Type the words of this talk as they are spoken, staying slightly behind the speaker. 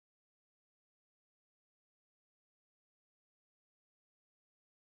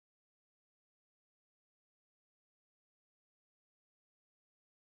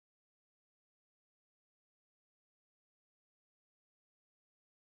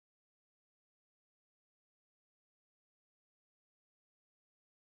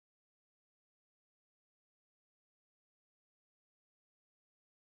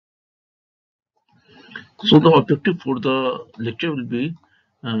So the objective for the lecture will be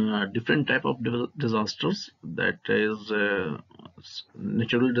different type of disasters, that is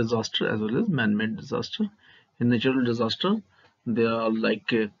natural disaster as well as man-made disaster. In natural disaster, they are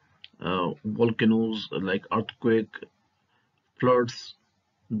like volcanoes, like earthquake, floods,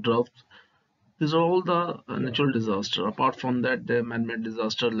 droughts. These are all the natural disaster. Apart from that, the man-made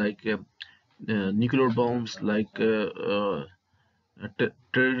disaster like nuclear bombs, like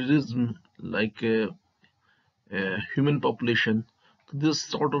terrorism, like human population. This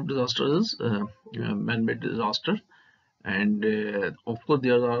sort of disaster is man-made disaster, and of course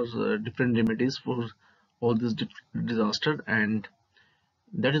there are different remedies for all this disaster, and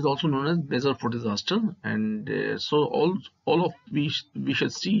that is also known as measure for disaster. And so all of we shall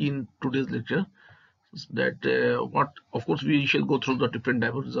see in today's lecture that what of course we shall go through the different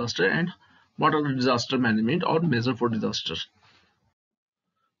type of disaster and what are the disaster management or measure for disaster.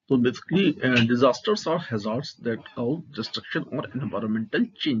 So basically, disasters are hazards that cause destruction or environmental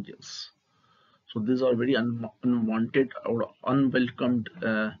changes. So these are very unwanted or unwelcomed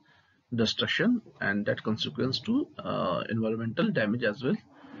destruction, and that consequence to environmental damage as well.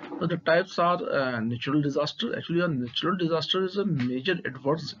 So the types are natural disaster. Actually, a natural disaster is a major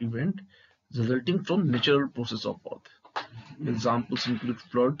adverse event resulting from natural process of earth. Examples include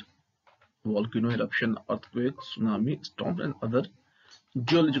flood, volcano eruption, earthquake, tsunami, storm, and other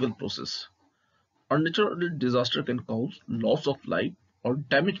geological process. A natural disaster can cause loss of life or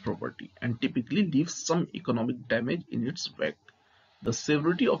damage property and typically leaves some economic damage in its wake. The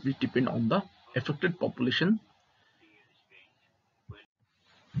severity of it depends on the affected population.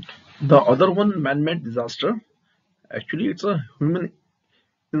 The other one, man-made disaster, actually it's a human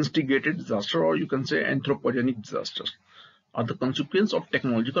instigated disaster, or you can say anthropogenic disaster, are the consequence of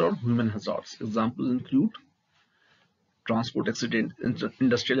technological or human hazards. Examples include transport accident,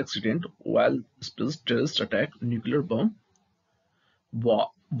 industrial accident, oil spills, terrorist attack, nuclear bomb. War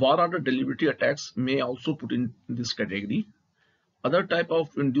or deliberate attacks may also put in this category. Other type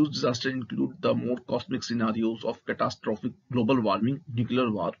of induced disaster include the more cosmic scenarios of catastrophic global warming, nuclear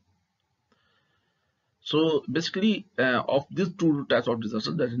war. So basically, of these two types of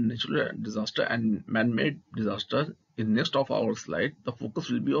disaster, that is natural disaster and man-made disaster, in next of our slide, the focus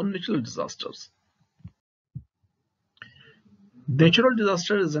will be on natural disasters. Natural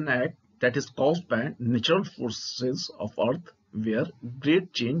disaster is an act that is caused by natural forces of earth where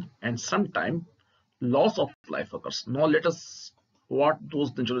great change and sometimes loss of life occurs. Now let us what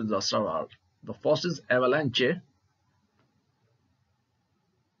those natural disasters are. The first is avalanche.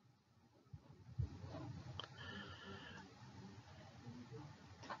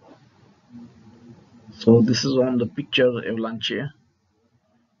 So this is on the picture, avalanche.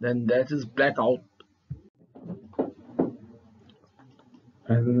 Then that is blackout,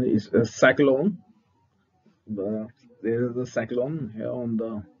 and it's a cyclone. There is a cyclone here on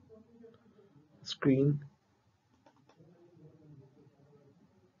the screen.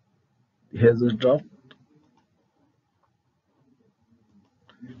 Here's a drought,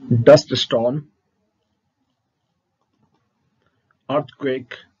 dust storm,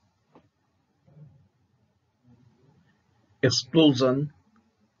 earthquake, explosion.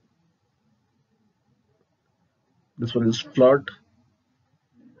 This one is flood,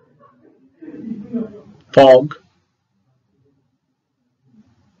 fog,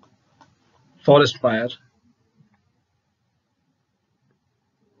 forest fire,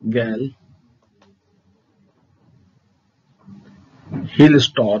 gale,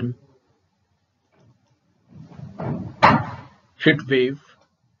 hailstorm, heat wave,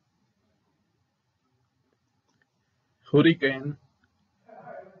 hurricane,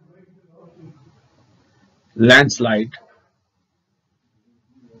 landslide,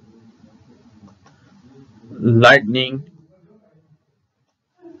 lightning,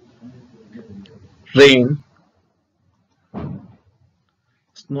 rain,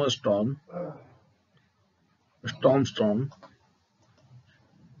 snowstorm, storm,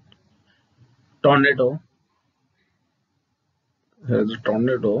 tornado. Here's a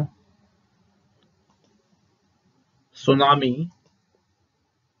tornado, tsunami,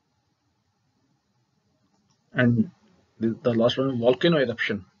 and the last one is volcano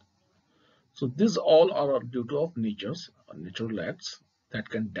eruption. So these all are due to of natural acts that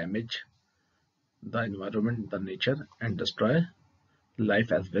can damage the environment, the nature, and destroy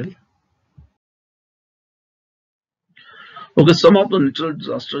life as well. Okay, some of the natural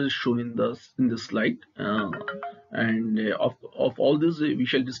disasters is shown in this slide, and of all these we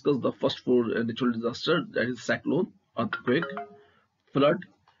shall discuss the first four natural disaster, that is cyclone, earthquake, flood,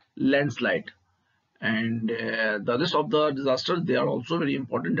 landslide. And the rest of the disasters, they are also very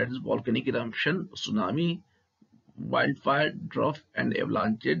important. That is volcanic eruption, tsunami, wildfire, drought, and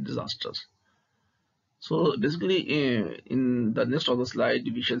avalanche disasters. So basically, in the next of the slide,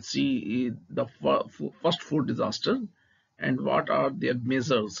 we shall see the first four disasters and what are their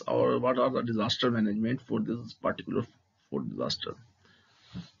measures or what are the disaster management for this particular four disaster.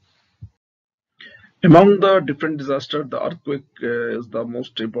 Among the different disasters, the earthquake is the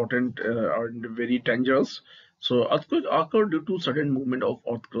most important and very dangerous. So earthquake occur due to sudden movement of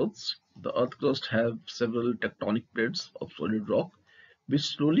earth crusts. The earth crust have several tectonic plates of solid rock which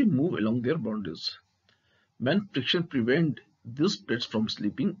slowly move along their boundaries. When friction prevents these plates from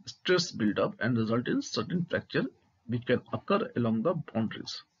slipping, stress build up and result in certain fracture which can occur along the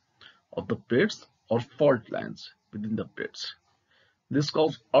boundaries of the plates or fault lines within the plates. This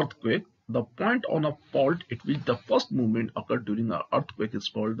causes earthquake. The point on a fault at which the first movement occurred during an earthquake is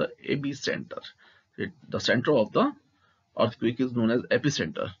called the epicenter. The center of the earthquake is known as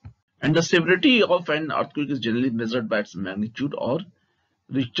epicenter. And the severity of an earthquake is generally measured by its magnitude or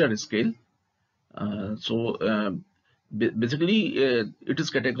Richter scale. Basically, it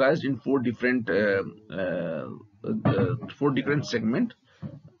is categorized in four different segments.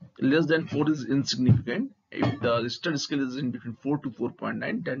 Less than 4 is insignificant. If the Richter scale is in between 4 to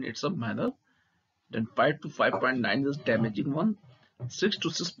 4.9, then it's a minor. Then 5 to 5.9 is damaging one. 6 to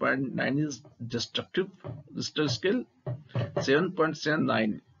 6.9 is destructive Richter scale.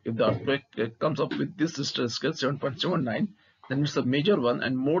 7.79, if the earthquake comes up with this Richter scale 7.79, then it's a major one,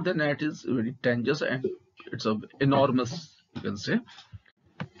 and more than that is very dangerous and it's a enormous, you can say.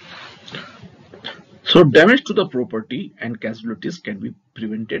 So damage to the property and casualties can be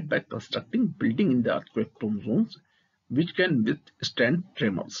prevented by constructing building in the earthquake prone zones which can withstand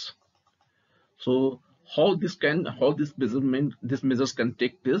tremors. So how this measures can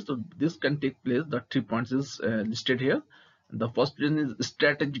take place. So this can take place. The 3 points is listed here. The first one is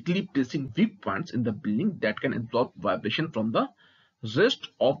strategically placing weak points in the building that can absorb vibration from the rest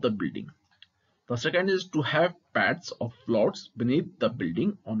of the building. The second is to have pads of floors beneath the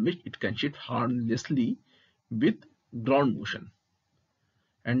building on which it can shift harmlessly with ground motion.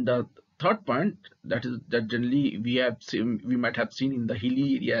 And the third point, that generally we might have seen in the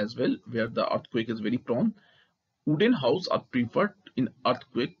hilly area as well, where the earthquake is very prone. Wooden houses are preferred in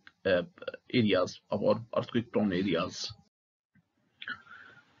earthquake areas or earthquake prone areas.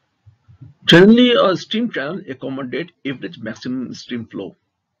 Generally, a stream channel accommodates average maximum stream flow.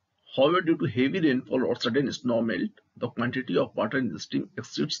 However, due to heavy rainfall or sudden snow melt, the quantity of water in the stream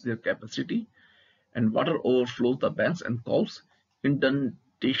exceeds their capacity and water overflows the banks and causes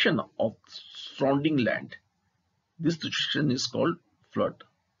inundation of surrounding land. This situation is called flood.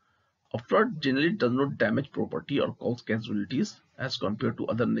 A flood generally does not damage property or cause casualties as compared to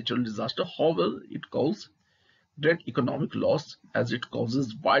other natural disasters. However, it causes great economic loss as it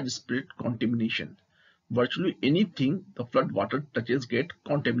causes widespread contamination. Virtually anything the flood water touches get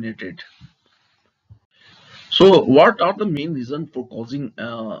contaminated. So, what are the main reasons for causing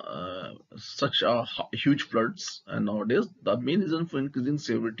such huge floods nowadays? The main reason for increasing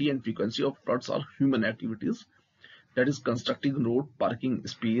severity and frequency of floods are human activities, that is, constructing road, parking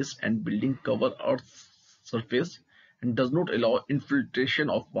space, and building cover Earth's surface and does not allow infiltration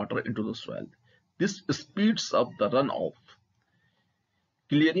of water into the soil. This speeds up the runoff.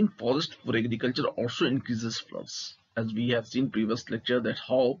 Clearing forest for agriculture also increases floods, as we have seen previous lecture that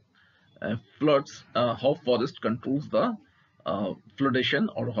how forest controls the floodation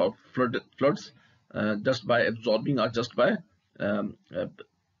or how floods just by absorbing or just by um, uh,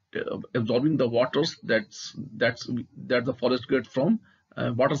 absorbing the waters that the forest gets from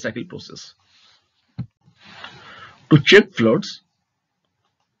water cycle process. To check floods,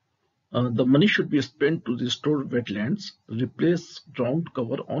 the money should be spent to restore wetlands, replace ground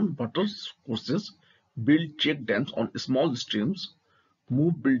cover on water courses, build check dams on small streams,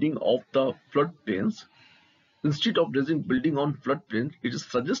 move building off the floodplains. Instead of raising building on floodplains, it is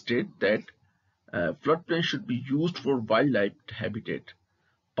suggested that floodplains should be used for wildlife habitat,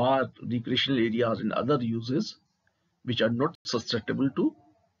 park, recreational areas, and other uses which are not susceptible to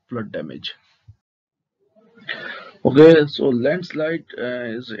flood damage. Okay, so landslide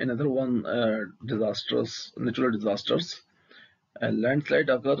is another one disastrous natural disasters. A landslide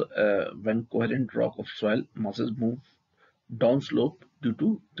occur when coherent rock of soil masses move downslope due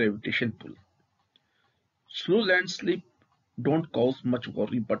to gravitation pull. Slow landslip don't cause much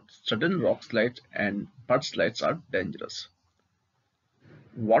worry, but sudden rock slides and mud slides are dangerous.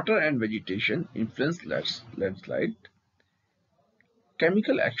 Water and vegetation influence landslide.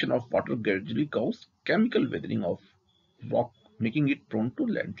 Chemical action of water gradually causes chemical weathering of rock, making it prone to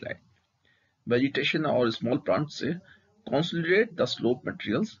landslide. Vegetation or small plants say consolidate the slope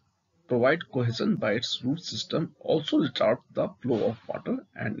materials, provide cohesion by its root system, also retard the flow of water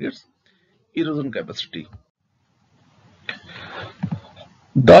and its erosion capacity.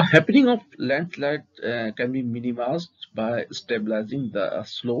 The happening of landslide can be minimized by stabilizing the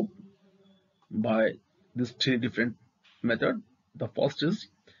slope by these three different methods. The first is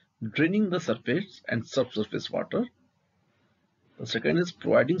draining the surface and subsurface water. The second is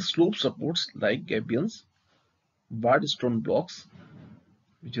providing slope supports like gabions, barred stone blocks,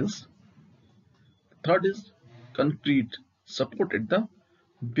 which is third is concrete support at the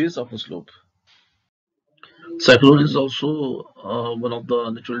base of a slope. Cyclone is also one of the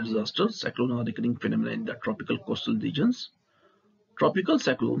natural disasters. Cyclones are recurring phenomena in the tropical coastal regions. Tropical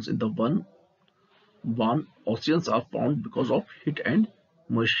cyclones in the warm oceans are formed because of heat and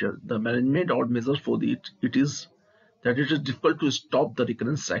moisture. The management or measure for it is that it is difficult to stop the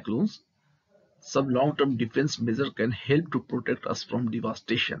recurrent cyclones. Some long-term defense measures can help to protect us from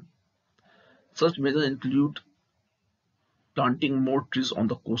devastation. Such measures include planting more trees on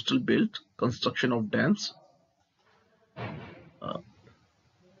the coastal belt, construction of dams, uh,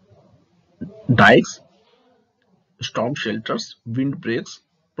 dikes, storm shelters, windbreaks,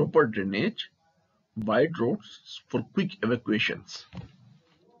 proper drainage, wide roads for quick evacuations.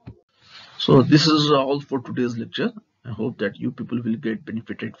 So this is all for today's lecture. I hope that you people will get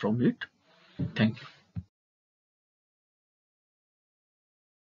benefited from it. Thank you.